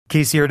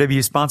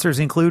KCRW sponsors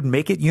include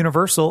Make It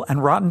Universal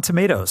and Rotten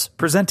Tomatoes,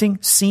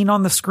 presenting Scene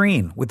on the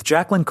Screen with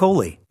Jacqueline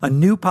Coley, a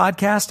new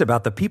podcast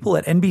about the people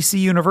at NBC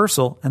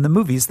Universal and the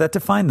movies that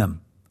define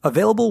them.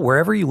 Available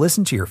wherever you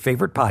listen to your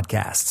favorite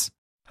podcasts.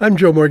 I'm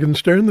Joe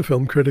Morgenstern, the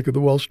film critic of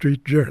the Wall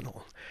Street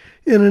Journal.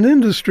 In an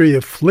industry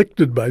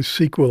afflicted by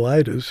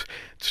sequelitis,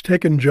 it's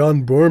taken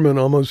John Boorman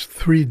almost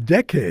 3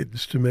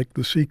 decades to make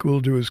the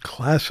sequel to his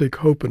classic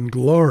Hope and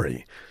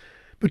Glory.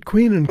 But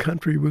Queen and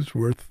Country was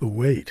worth the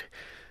wait.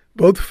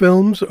 Both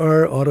films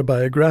are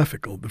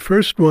autobiographical. The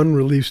first one,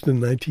 released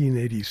in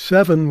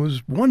 1987,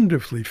 was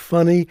wonderfully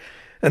funny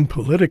and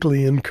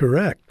politically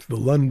incorrect. The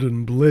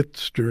London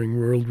Blitz during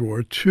World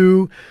War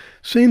II,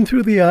 seen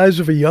through the eyes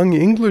of a young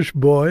English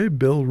boy,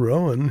 Bill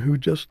Rowan, who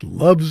just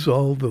loves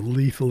all the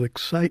lethal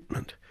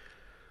excitement.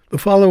 The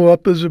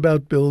follow-up is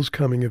about Bill's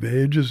coming of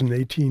age as an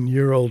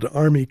 18-year-old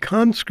Army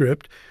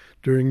conscript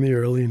during the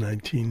early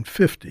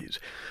 1950s,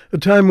 a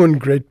time when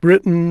Great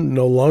Britain,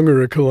 no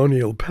longer a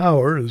colonial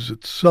power, is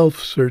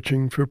itself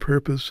searching for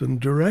purpose and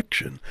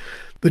direction.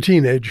 The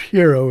teenage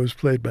hero is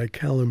played by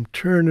Callum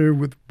Turner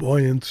with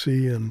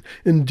buoyancy and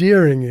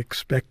endearing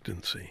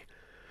expectancy.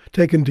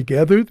 Taken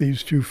together,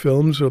 these two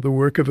films are the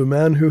work of a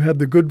man who had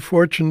the good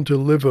fortune to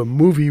live a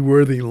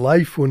movie-worthy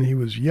life when he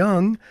was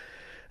young,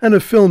 and a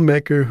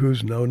filmmaker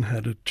who's known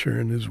how to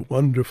turn his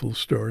wonderful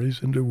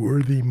stories into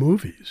worthy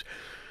movies.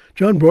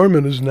 John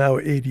Boorman is now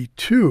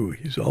 82.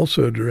 He's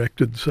also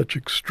directed such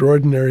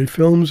extraordinary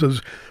films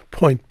as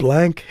Point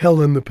Blank, Hell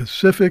in the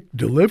Pacific,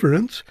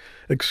 Deliverance,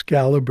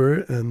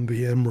 Excalibur, and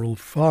The Emerald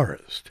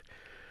Forest.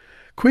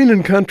 Queen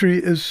and Country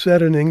is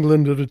set in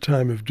England at a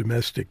time of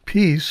domestic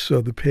peace, so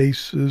the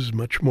pace is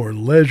much more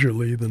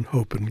leisurely than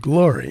Hope and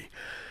Glory.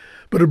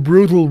 But a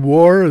brutal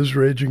war is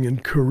raging in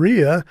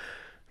Korea,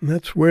 and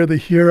that's where the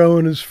hero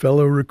and his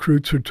fellow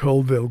recruits are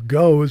told they'll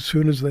go as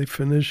soon as they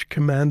finish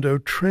commando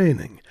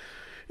training.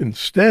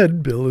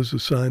 Instead, Bill is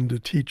assigned to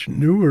teach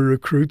newer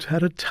recruits how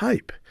to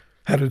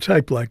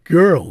type like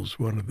girls,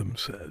 one of them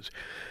says.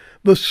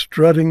 The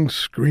strutting,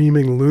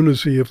 screaming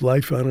lunacy of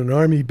life on an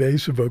army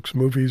base evokes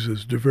movies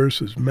as diverse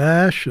as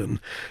MASH and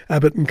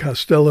Abbott and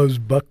Costello's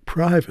Buck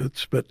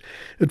Privates, but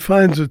it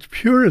finds its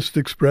purest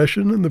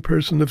expression in the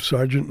person of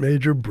Sergeant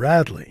Major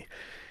Bradley.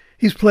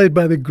 He's played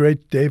by the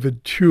great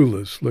David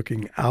Thewlis,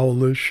 looking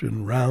owlish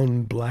in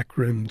round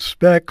black-rimmed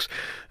specs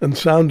and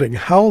sounding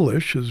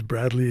howlish as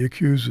Bradley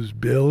accuses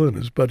Bill and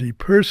his buddy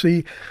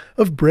Percy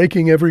of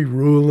breaking every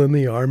rule in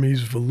the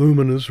Army's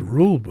voluminous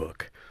rule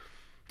book.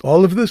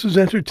 All of this is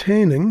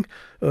entertaining,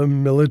 a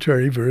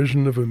military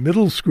version of a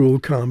middle school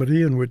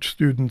comedy in which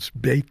students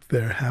bait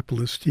their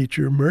hapless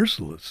teacher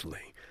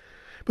mercilessly.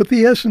 But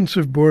the essence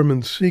of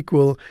Boorman's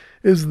sequel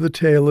is the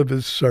tale of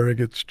his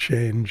surrogate's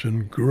change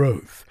and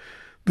growth.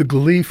 The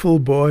gleeful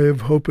boy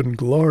of Hope and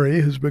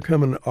Glory has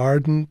become an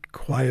ardent,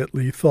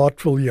 quietly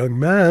thoughtful young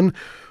man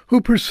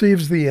who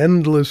perceives the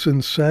endless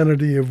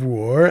insanity of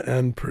war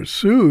and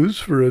pursues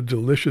for a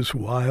delicious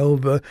while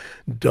the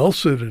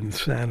dulcet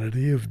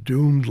insanity of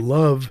doomed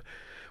love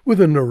with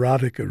a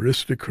neurotic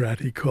aristocrat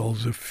he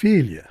calls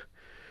Ophelia.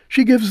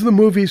 She gives the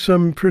movie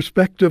some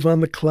perspective on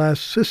the class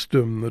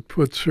system that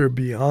puts her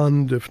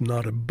beyond, if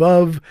not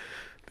above,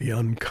 the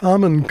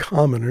uncommon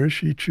commoner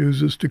she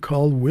chooses to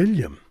call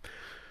William.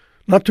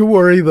 Not to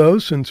worry, though,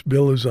 since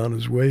Bill is on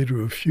his way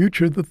to a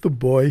future that the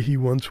boy he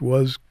once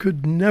was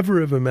could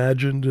never have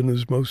imagined in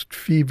his most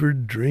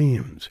fevered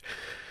dreams.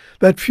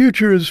 That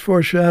future is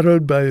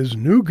foreshadowed by his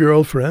new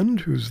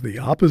girlfriend, who's the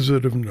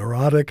opposite of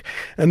neurotic,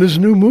 and his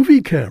new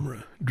movie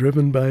camera,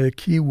 driven by a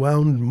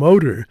key-wound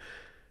motor,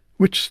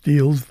 which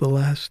steals the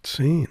last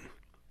scene.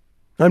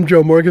 I'm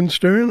Joe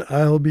Morgenstern.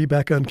 I'll be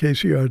back on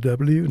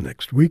KCRW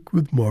next week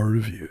with more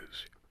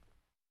reviews.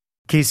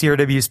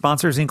 KCRW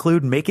sponsors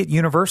include Make It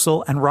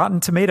Universal and Rotten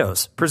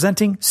Tomatoes,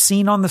 presenting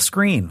Scene on the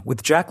Screen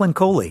with Jacqueline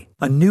Coley,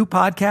 a new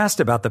podcast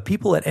about the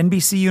people at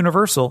NBC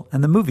Universal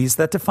and the movies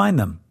that define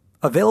them.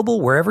 Available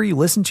wherever you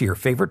listen to your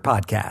favorite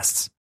podcasts.